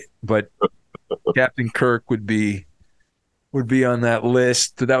 right? But Captain Kirk would be on that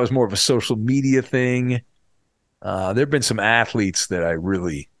list. That was more of a social media thing. There have been some athletes that I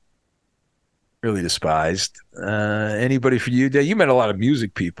really, really despised. Anybody for you, Dave? You met a lot of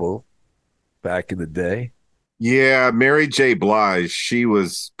music people back in the day. Yeah, Mary J. Blige, she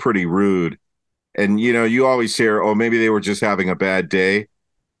was pretty rude. And, you always hear, oh, maybe they were just having a bad day.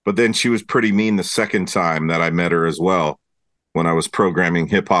 But then she was pretty mean the second time that I met her as well, when I was programming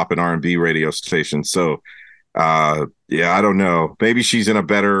hip hop and R&B radio stations. So, I don't know. Maybe she's in a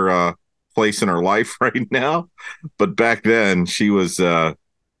better place in her life right now. But back then, she was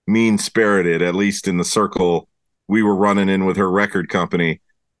mean-spirited, at least in the circle we were running in with her record company.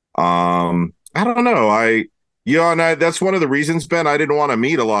 I don't know. And that's one of the reasons, Ben, I didn't want to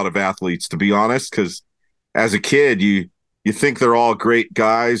meet a lot of athletes, to be honest, because as a kid, you think they're all great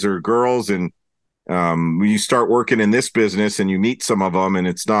guys or girls, and when you start working in this business and you meet some of them and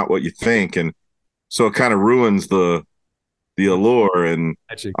it's not what you think. And so it kind of ruins the the allure. And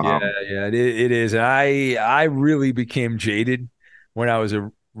it is. And I really became jaded when I was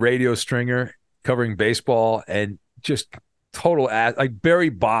a radio stringer covering baseball, and just total ass, like Barry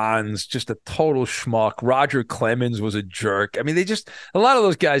Bonds, just a total schmuck. Roger Clemens was a jerk. I mean, a lot of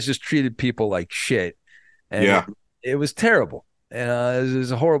those guys just treated people like shit. And it was terrible. And it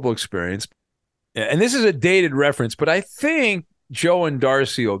was a horrible experience. And this is a dated reference, but I think Joe and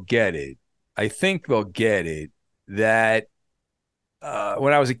Darcy will get it. I think they'll get it that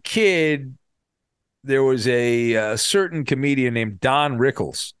when I was a kid, there was a certain comedian named Don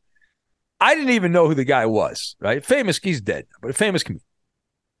Rickles. I didn't even know who the guy was, right? Famous, he's dead, but a famous comedian.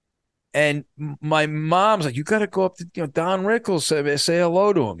 And my mom's like, you got to go up to Don Rickles, say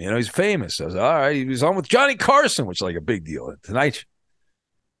hello to him. He's famous. I was like, all right. He was on with Johnny Carson, which is like a big deal at Tonight Show.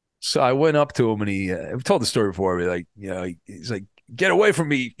 So I went up to him, and I've told the story before. He's like, get away from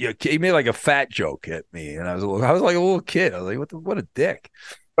me. He made like a fat joke at me, and I was like a little kid. I was like, what a dick.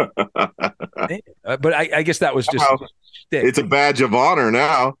 But I guess that was just it's a badge of honor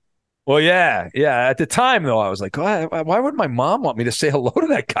now. Well, yeah. At the time, though, I was like, why would my mom want me to say hello to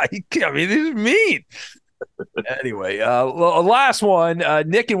that guy? I mean, he's mean. Anyway, last one.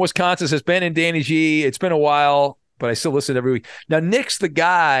 Nick in Wisconsin says, Ben and Danny G, it's been a while, but I still listen every week. Now, Nick's the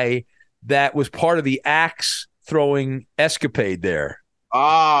guy that was part of the axe throwing escapade there.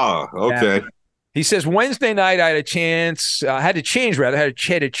 Ah, okay. Yeah. He says, Wednesday night, I had to change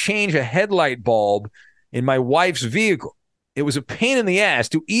a headlight bulb in my wife's vehicle. It was a pain in the ass.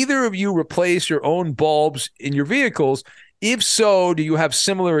 Do either of you replace your own bulbs in your vehicles? If so, do you have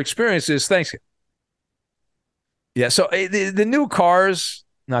similar experiences? Thanks. Yeah, so the new cars,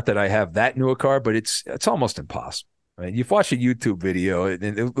 not that I have that new a car, but it's almost impossible. Right? You've watched a YouTube video, and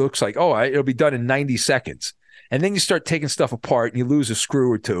it looks like, it'll be done in 90 seconds. And then you start taking stuff apart, and you lose a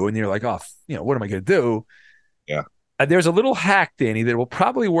screw or two, and you're like, what am I going to do? Yeah. There's a little hack, Danny, that will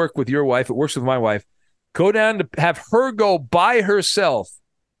probably work with your wife. It works with my wife. Go down to have her go by herself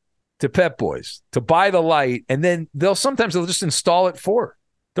to Pep Boys to buy the light, and then they'll just install it for her.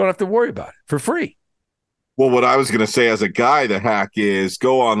 Don't have to worry about it for free. Well, what I was going to say as a guy, the hack is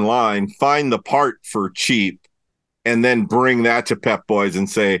go online, find the part for cheap, and then bring that to Pep Boys and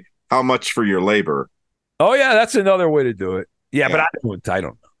say, how much for your labor? Oh, yeah, that's another way to do it. Yeah, but I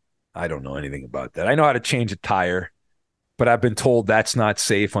don't know. I don't know anything about that. I know how to change a tire, but I've been told that's not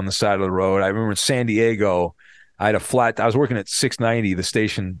safe on the side of the road. I remember in San Diego, I was working at 690, the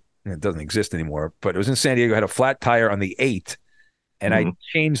station. It doesn't exist anymore, but it was in San Diego. I had a flat tire on the 8, and I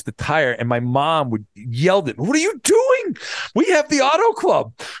changed the tire, and my mom yelled at me, what are you doing? We have the auto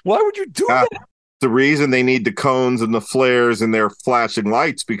club. Why would you do that? The reason they need the cones and the flares and their flashing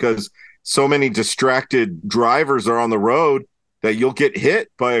lights, because so many distracted drivers are on the road that you'll get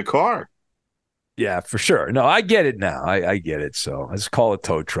hit by a car. Yeah, for sure. No, I get it now. I get it. So I just call a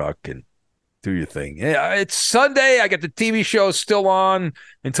tow truck and do your thing. Yeah, it's Sunday. I got the TV show still on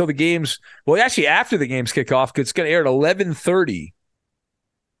until the games. Well, actually, after the games kick off, because it's going to air at 11:30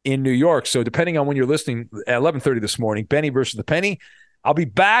 in New York. So depending on when you're listening, at 11:30 this morning, Benny versus the Penny. I'll be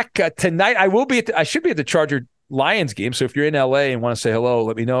back tonight. I should be at the Charger Lions game. So if you're in LA and want to say hello,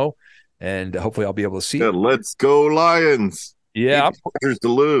 let me know. And hopefully I'll be able to see you. Let's go Lions. Yeah, Chargers to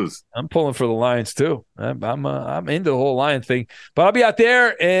lose. I'm pulling for the Lions too. I'm into the whole Lion thing, but I'll be out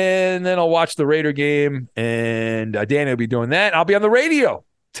there, and then I'll watch the Raider game, and Danny will be doing that. I'll be on the radio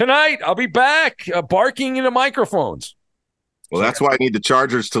tonight. I'll be back barking into microphones. Well, that's why I need the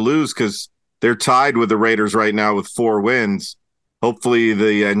Chargers to lose, because they're tied with the Raiders right now with 4 wins. Hopefully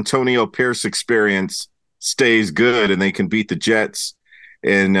the Antonio Pierce experience stays good and they can beat the Jets.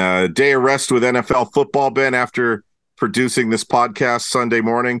 And day of rest with NFL football, Ben, after producing this podcast Sunday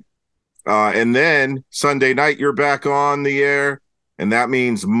morning. And then Sunday night, you're back on the air. And that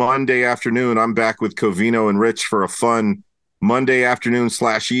means Monday afternoon, I'm back with Covino and Rich for a fun Monday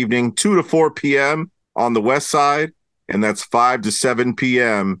afternoon/evening, 2 to 4 p.m. on the West Side. And that's 5 to 7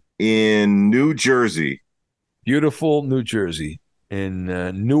 p.m. in New Jersey. Beautiful New Jersey. In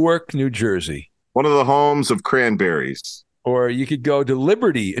Newark, New Jersey. One of the homes of cranberries. Or you could go to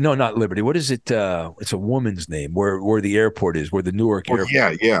Liberty. No, not Liberty. What is it? It's a woman's name where the airport is, where the Newark airport.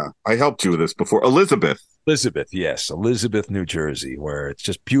 Yeah. I helped you with this before. Elizabeth, yes. Elizabeth, New Jersey, where it's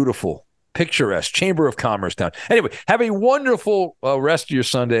just beautiful, picturesque, Chamber of Commerce town. Anyway, have a wonderful rest of your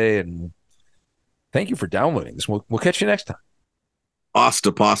Sunday, and thank you for downloading this. We'll catch you next time.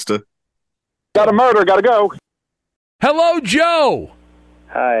 Asta pasta. Got a murder, gotta go. Hello, Joe.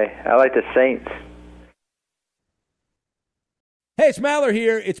 Hi, I like the Saints. Hey, it's Maller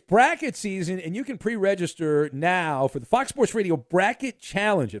here. It's bracket season, and you can pre-register now for the Fox Sports Radio Bracket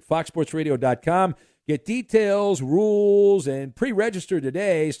Challenge at foxsportsradio.com. Get details, rules, and pre-register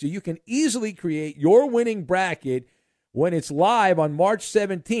today so you can easily create your winning bracket when it's live on March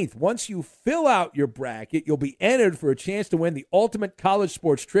 17th. Once you fill out your bracket, you'll be entered for a chance to win the ultimate college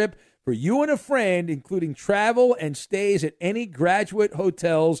sports trip for you and a friend, including travel and stays at any Graduate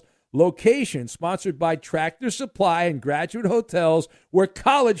Hotels location, sponsored by Tractor Supply and Graduate Hotels, where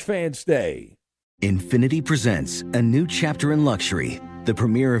college fans stay. Infiniti presents a new chapter in luxury, the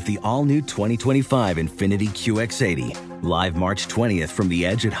premiere of the all-new 2025 Infiniti QX80, live March 20th from the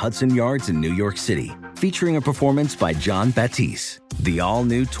Edge at Hudson Yards in New York City, featuring a performance by John Batiste. The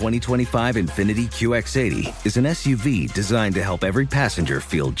all-new 2025 Infiniti QX80 is an SUV designed to help every passenger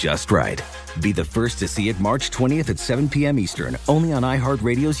feel just right. Be the first to see it March 20th at 7 p.m. Eastern, only on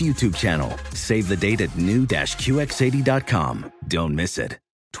iHeartRadio's YouTube channel. Save the date at new-QX80.com. Don't miss it.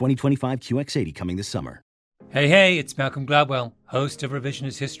 2025 QX80 coming this summer. Hey, it's Malcolm Gladwell, host of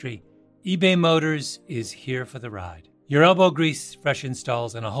Revisionist History. eBay Motors is here for the ride. Your elbow grease, fresh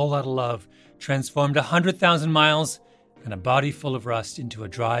installs, and a whole lot of love transformed 100,000 miles and a body full of rust into a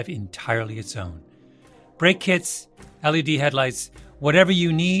drive entirely its own. Brake kits, LED headlights, whatever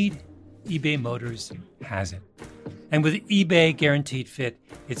you need, eBay Motors has it. And with eBay Guaranteed Fit,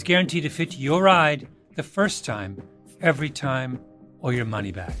 it's guaranteed to fit your ride the first time, every time, or your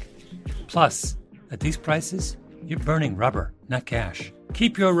money back. Plus, at these prices, you're burning rubber, not cash.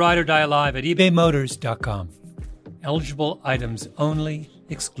 Keep your ride or die alive at ebaymotors.com. Eligible items only.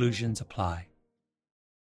 Exclusions apply.